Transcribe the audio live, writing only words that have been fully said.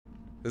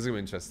This is gonna be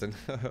interesting.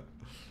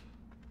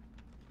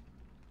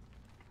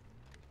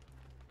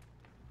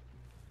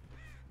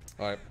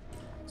 Alright.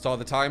 Start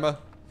the timer.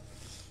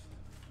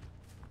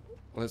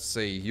 Let's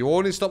see. You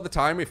only stop the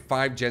timer if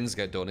 5 gens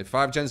get done. If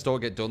 5 gens don't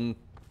get done,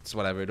 it's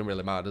whatever. It don't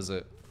really matter, does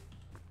it?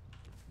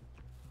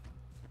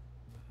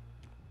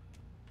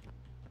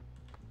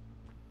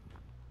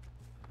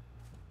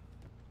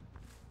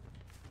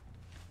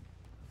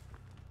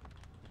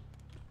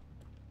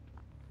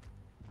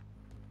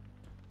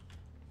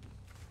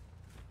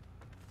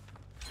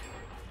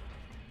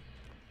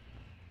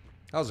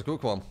 That was a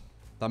quick one.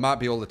 That might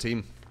be all the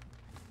team.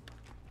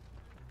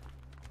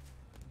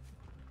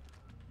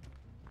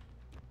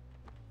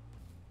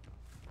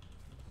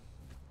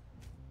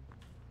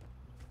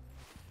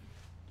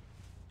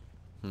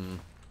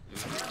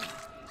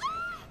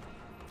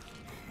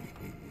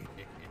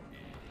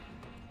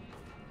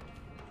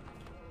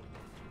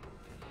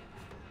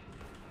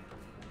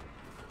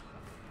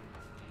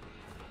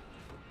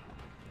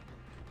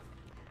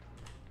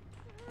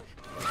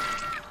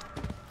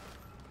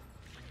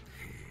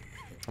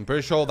 I'm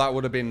pretty sure that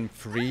would have been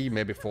 3,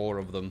 maybe 4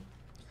 of them.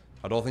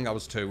 I don't think that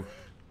was 2.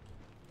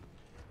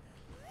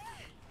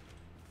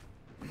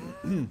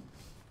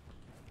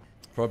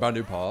 For brand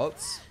new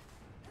parts.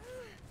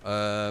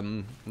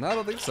 No, I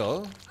don't think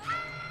so.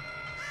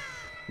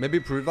 Maybe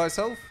prove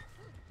thyself?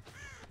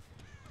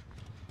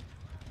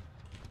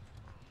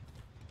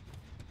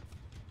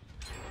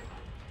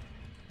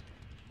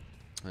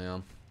 Yeah.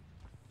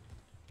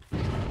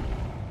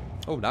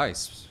 Oh,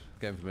 nice.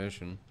 Get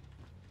information.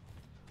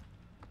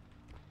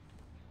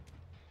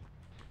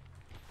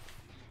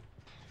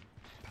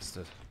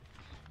 Bastard.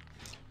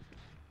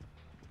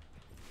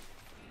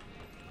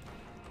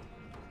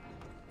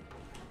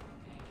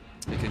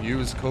 You can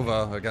use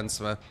cover against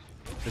me.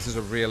 This is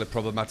a really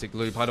problematic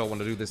loop. I don't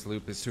want to do this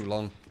loop. It's too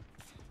long.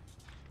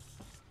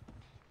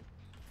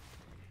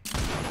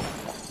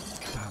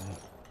 Damn.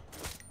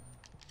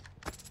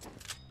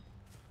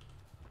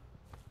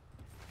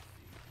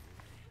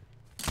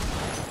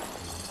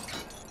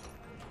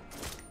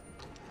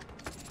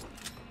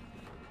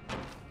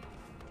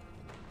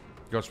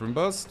 Got room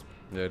burst?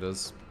 Yeah, it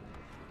does.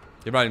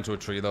 He ran into a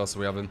tree though, so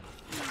we have him.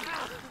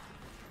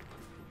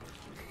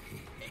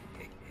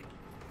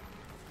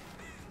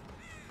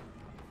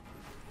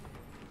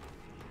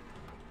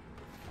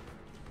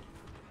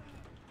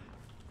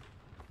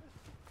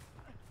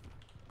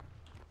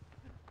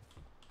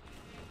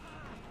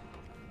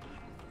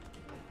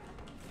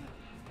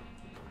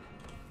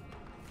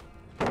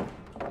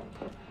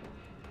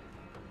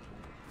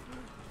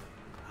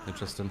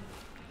 Interesting.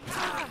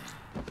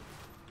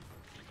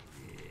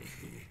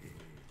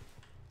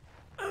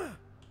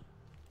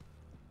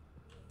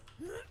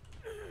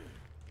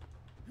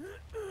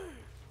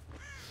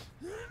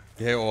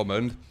 Yeah,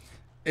 Ormond.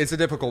 It's a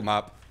difficult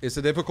map. It's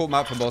a difficult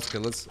map for most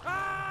killers.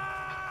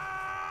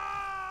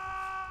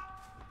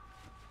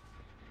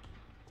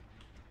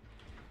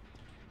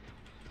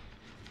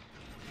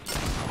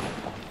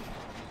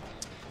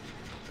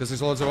 Because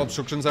there's loads of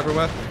obstructions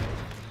everywhere.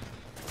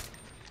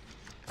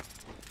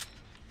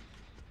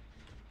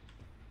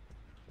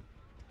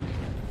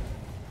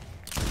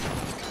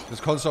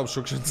 There's constant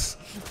obstructions.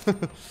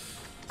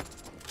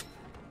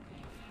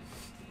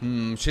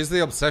 She's the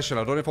obsession.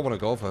 I don't know if I want to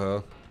go for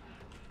her.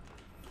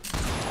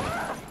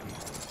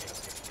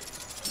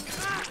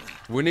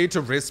 We need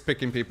to risk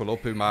picking people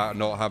up who might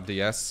not have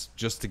DS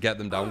just to get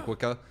them down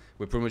quicker.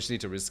 We pretty much need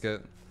to risk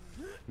it.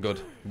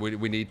 Good.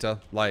 We need to.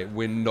 Like,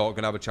 we're not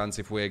going to have a chance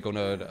if we're going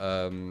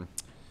to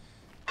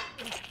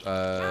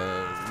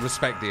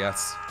respect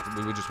DS.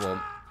 We just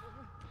won't.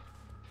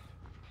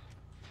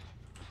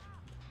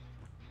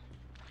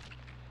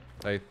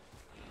 Hey.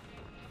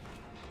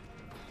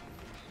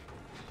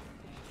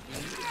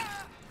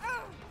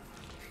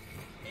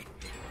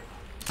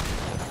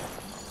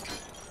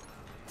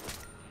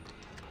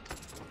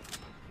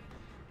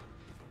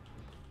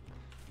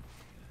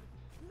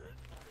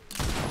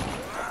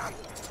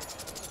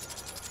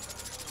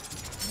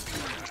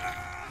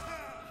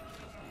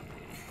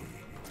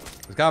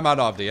 This guy might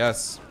not have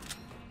DS.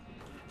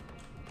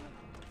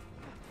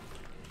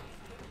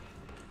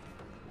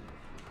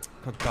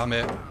 God damn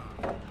it.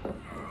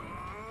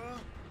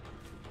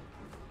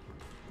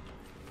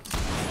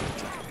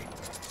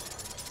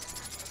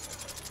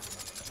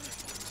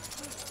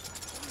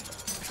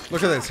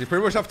 Look at this, you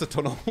pretty much have to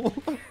tunnel.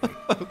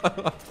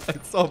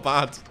 It's so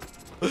bad.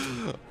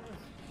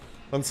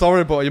 I'm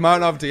sorry, but you might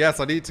not have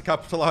DS. I need to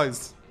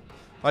capitalize.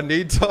 I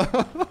need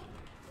to.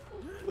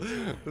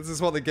 This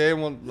is what the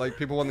game want, like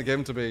people want the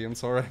game to be. I'm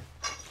sorry.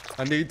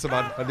 I need to,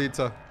 man. I need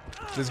to.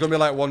 There's gonna be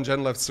like 1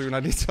 gen left soon.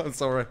 I need to. I'm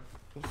sorry.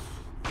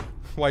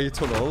 Why you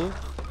tunnel?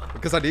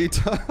 Because I need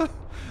to.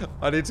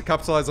 I need to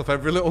capitalize off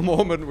every little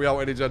moment without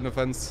any gen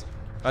defense.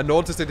 I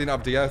noticed it didn't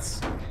have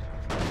DS.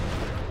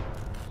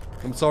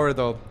 I'm sorry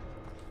though.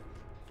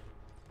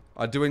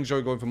 I do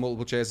enjoy going for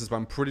multiple chases, but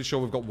I'm pretty sure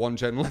we've got 1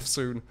 gen left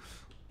soon.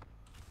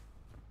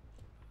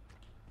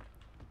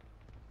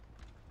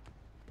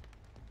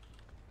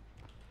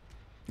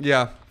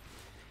 Yeah.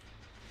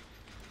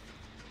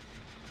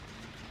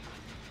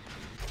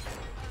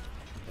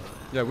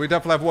 Yeah, we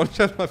definitely have one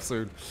gen left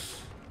soon.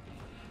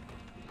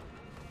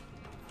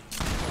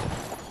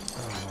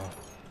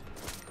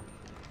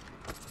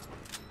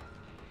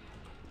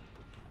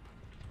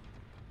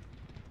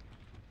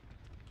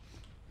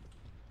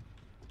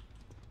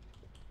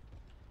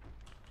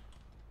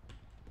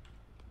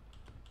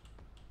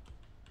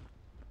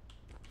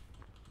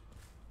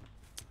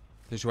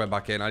 She went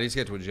back in. I need to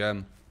get to a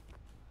gem.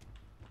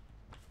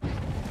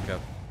 Okay.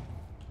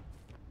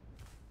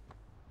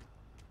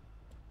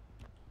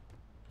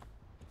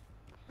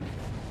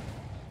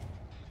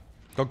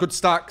 Got good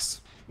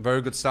stacks.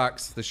 Very good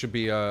stacks. This should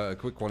be a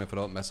quick one if I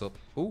don't mess up.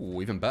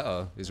 Ooh, even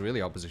better. He's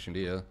really outpositioned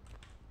here.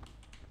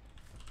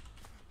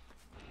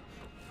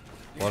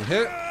 One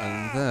hit,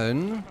 and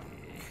then...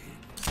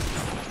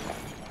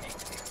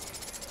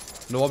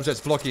 No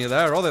objects blocking you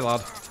there, are they,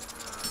 lad?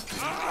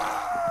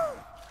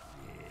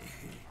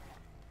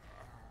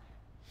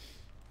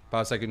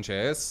 5-second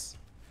chase.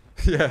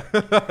 Yeah.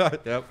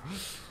 Yep.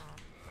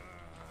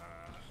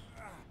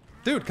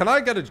 Dude, can I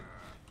get a...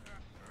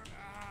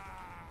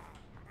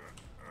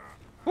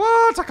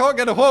 What? I can't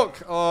get a hook.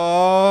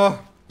 Oh.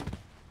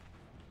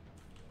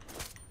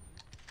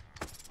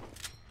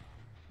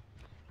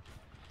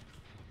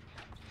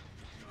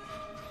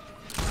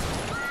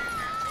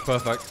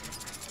 Perfect.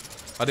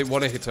 I didn't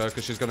want to hit her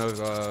because she's going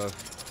to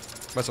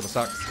mess up the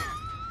stacks.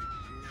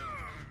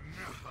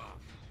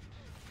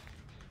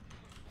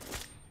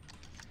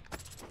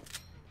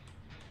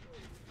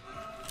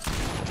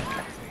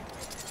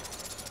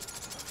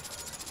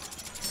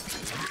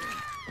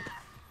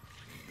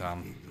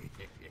 Damn.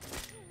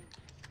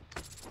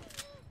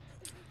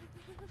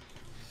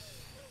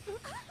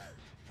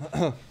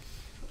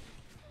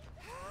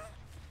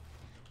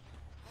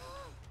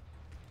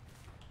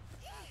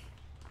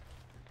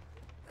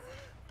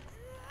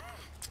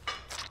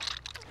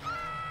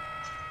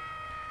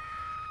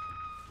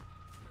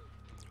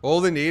 All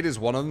they need is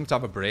one of them to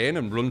have a brain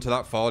and run to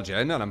that 4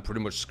 gen, and I'm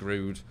pretty much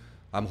screwed.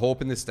 I'm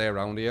hoping they stay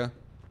around here.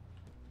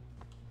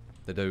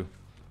 They do.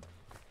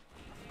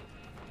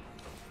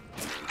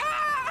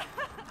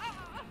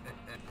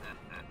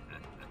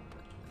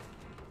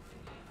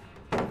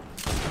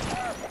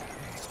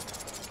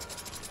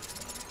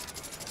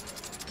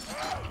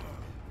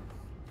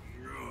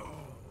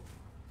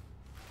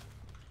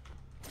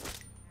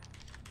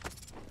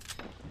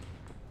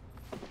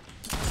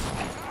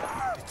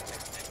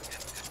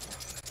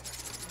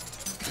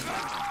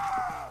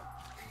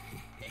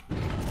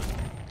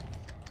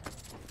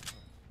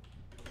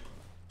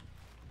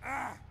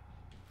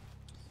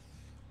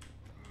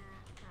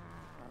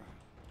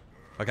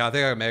 Okay, I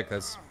think I can make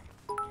this.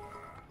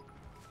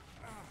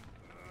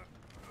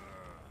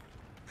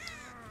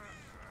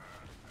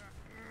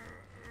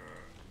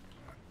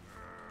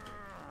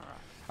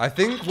 I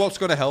think what's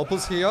going to help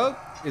us here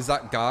is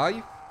that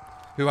guy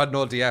who had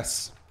no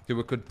DS, who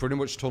we could pretty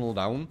much tunnel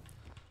down.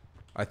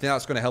 I think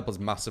that's going to help us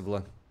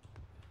massively.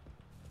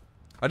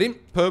 I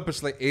didn't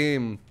purposely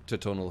aim to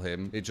tunnel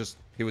him. It just,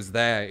 he was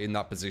there in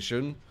that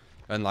position.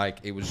 And like,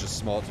 it was just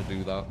smart to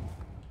do that.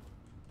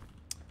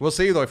 We'll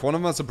see though, if one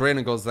of them has a brain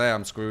and goes there,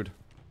 I'm screwed.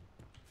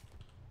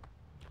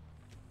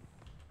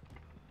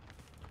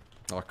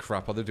 Oh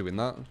crap, are they doing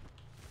that?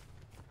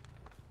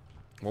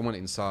 One went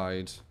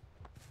inside.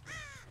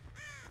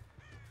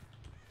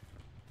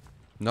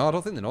 No, I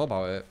don't think they know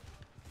about it.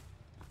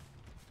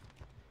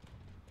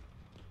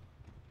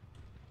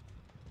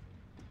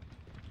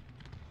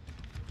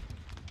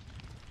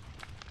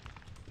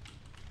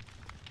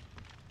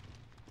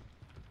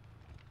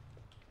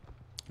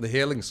 They're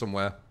healing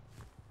somewhere.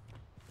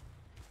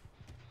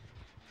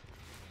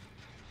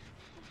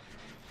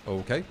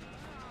 Okay.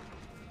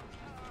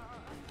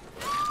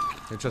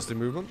 Interesting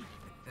movement.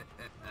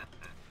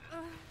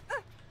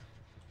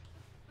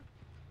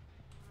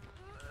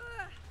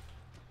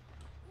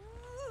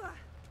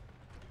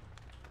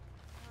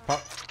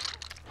 Pop.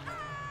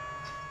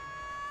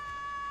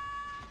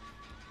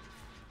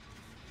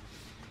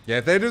 Yeah,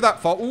 if they do that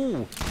for...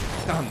 Ooh!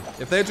 Damn.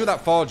 If they do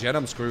that 4 gen,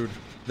 I'm screwed.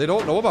 They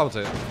don't know about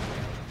it.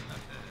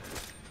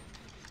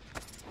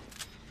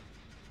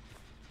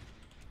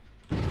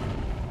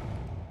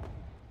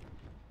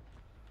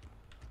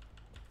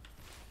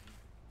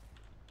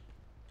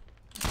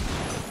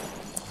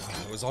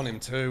 On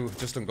him too.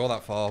 Just don't go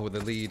that far with the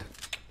lead.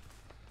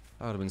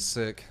 That would have been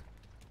sick.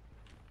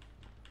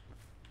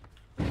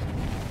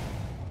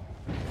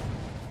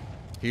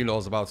 He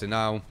knows about it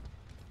now.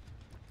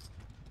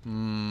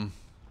 Hmm.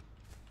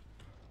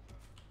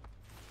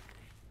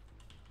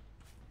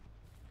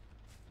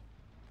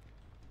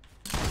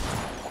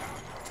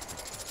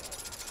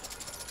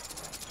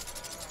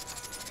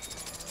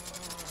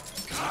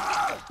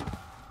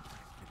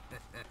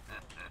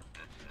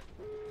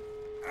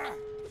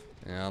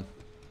 Yeah.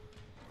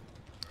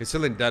 He's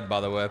still in dead,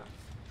 by the way.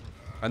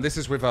 And this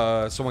is with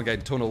someone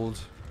getting tunneled.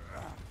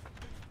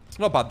 It's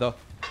not bad, though.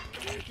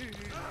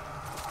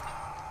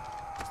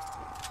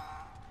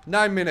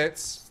 9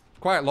 minutes.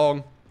 Quite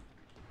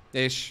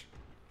long-ish.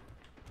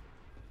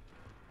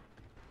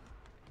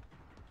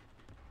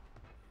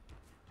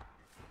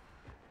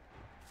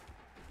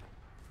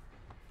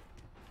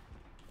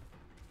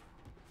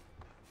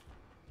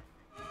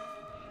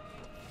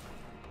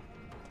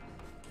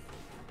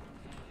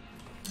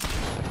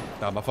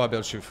 Damn, I thought I'd be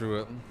able to shoot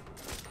through it.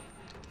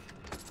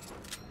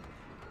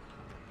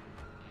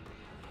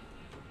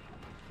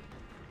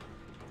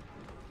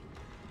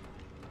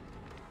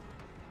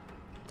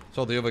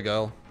 So the other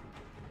girl.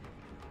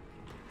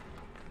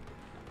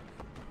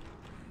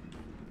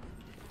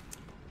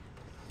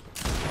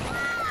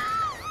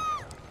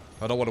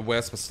 I don't want to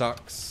waste my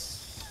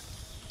stacks.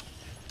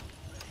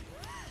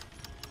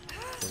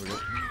 There we go.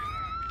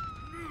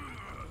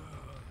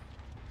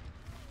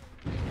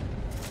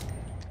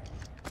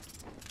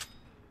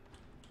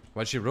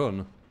 Where'd she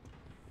run?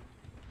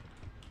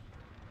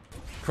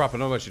 Crap, I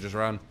know where she just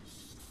ran.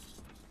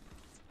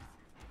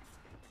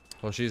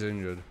 Oh, she's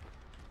injured.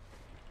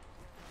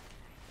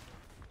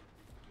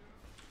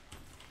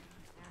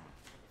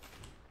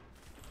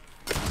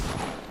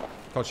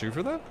 Can't shoot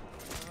for that?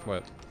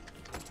 Wait.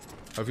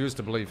 I refuse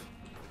to believe.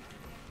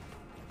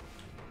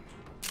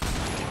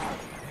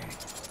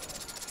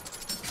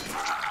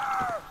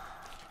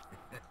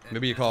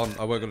 Maybe you can't.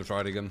 I we're gonna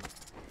try it again.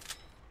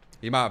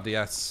 You might have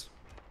DS.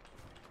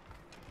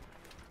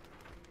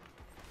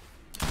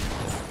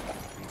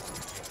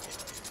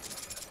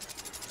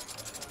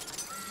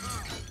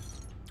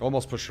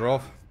 Almost pushed her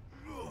off.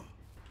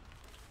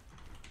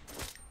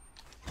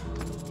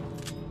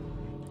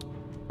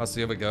 That's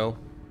the other girl.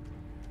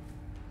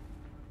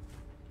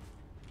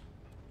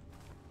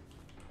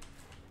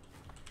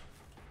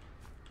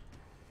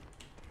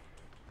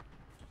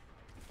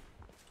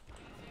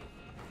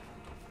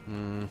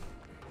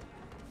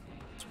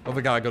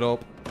 Other guy got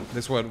up.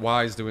 This weren't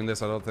wise doing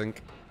this, I don't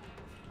think.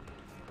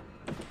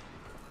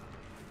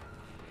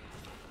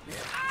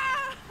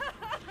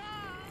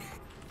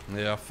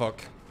 Yeah,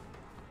 fuck.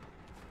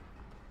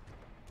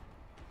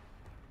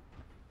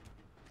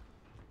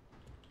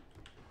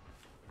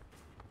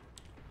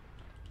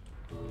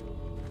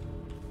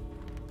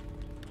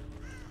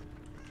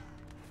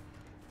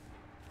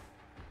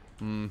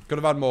 Could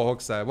have had more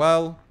hooks there.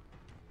 Well,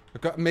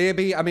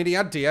 maybe. I mean, he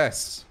had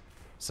DS.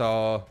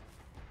 So,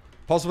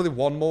 possibly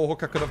one more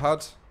hook I could have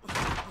had.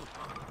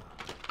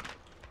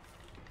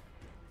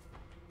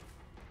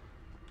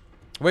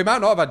 We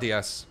might not have had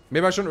DS.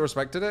 Maybe I shouldn't have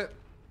respected it.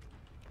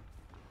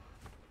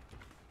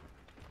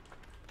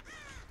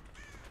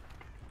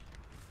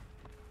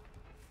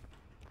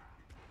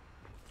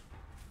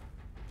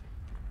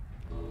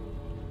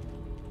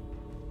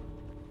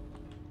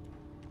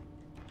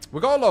 We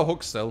got a lot of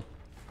hooks still.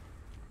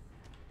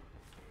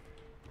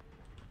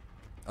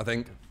 I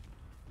think.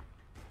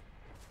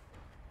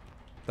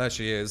 There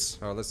she is.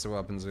 Oh, let's see what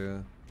happens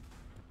here.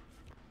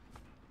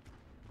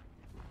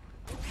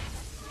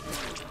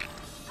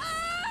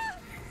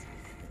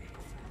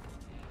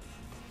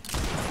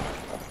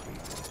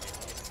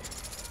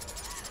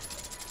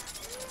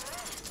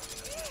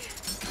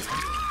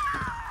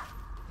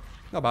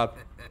 Not bad.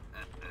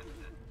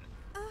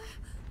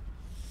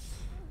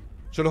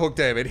 Should have hooked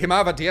David. He might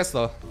have a DS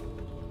though.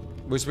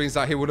 Which means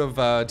that he would have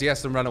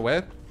DS'd and ran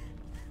away.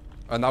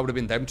 And that would have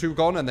been them two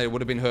gone, and they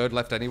would have been herd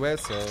left anyway,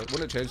 so it wouldn't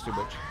have changed too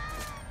much.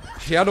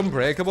 He had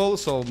Unbreakable,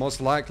 so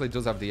most likely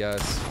does have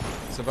DS.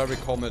 It's a very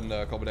common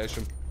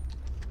combination.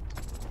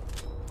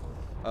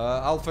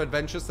 Alpha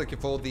Adventures, thank you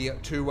for the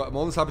 2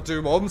 months. Happy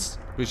 2 months.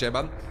 Appreciate,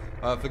 man.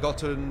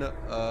 Forgotten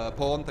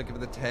Pawn, thank you for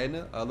the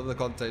 10. I love the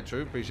content,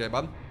 true. Appreciate,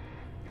 man.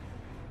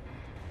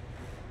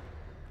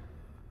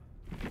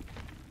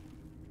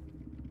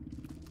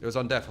 It was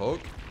on Death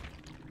Hook.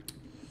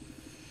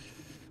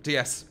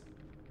 DS.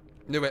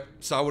 Knew it.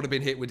 So I would have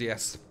been hit with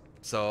DS.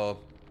 So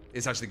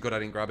it's actually good I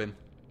didn't grab him.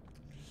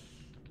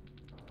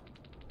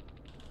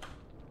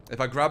 If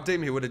I grabbed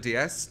him, he would have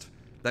DS'd.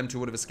 Them two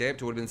would have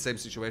escaped. It would have been the same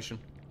situation.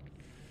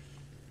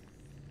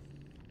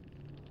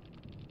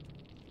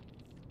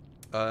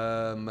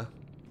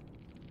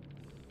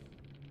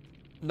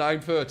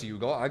 9:30 you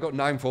got? I got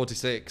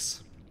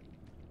 9:46.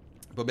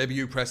 But maybe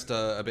you pressed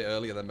a bit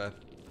earlier than me.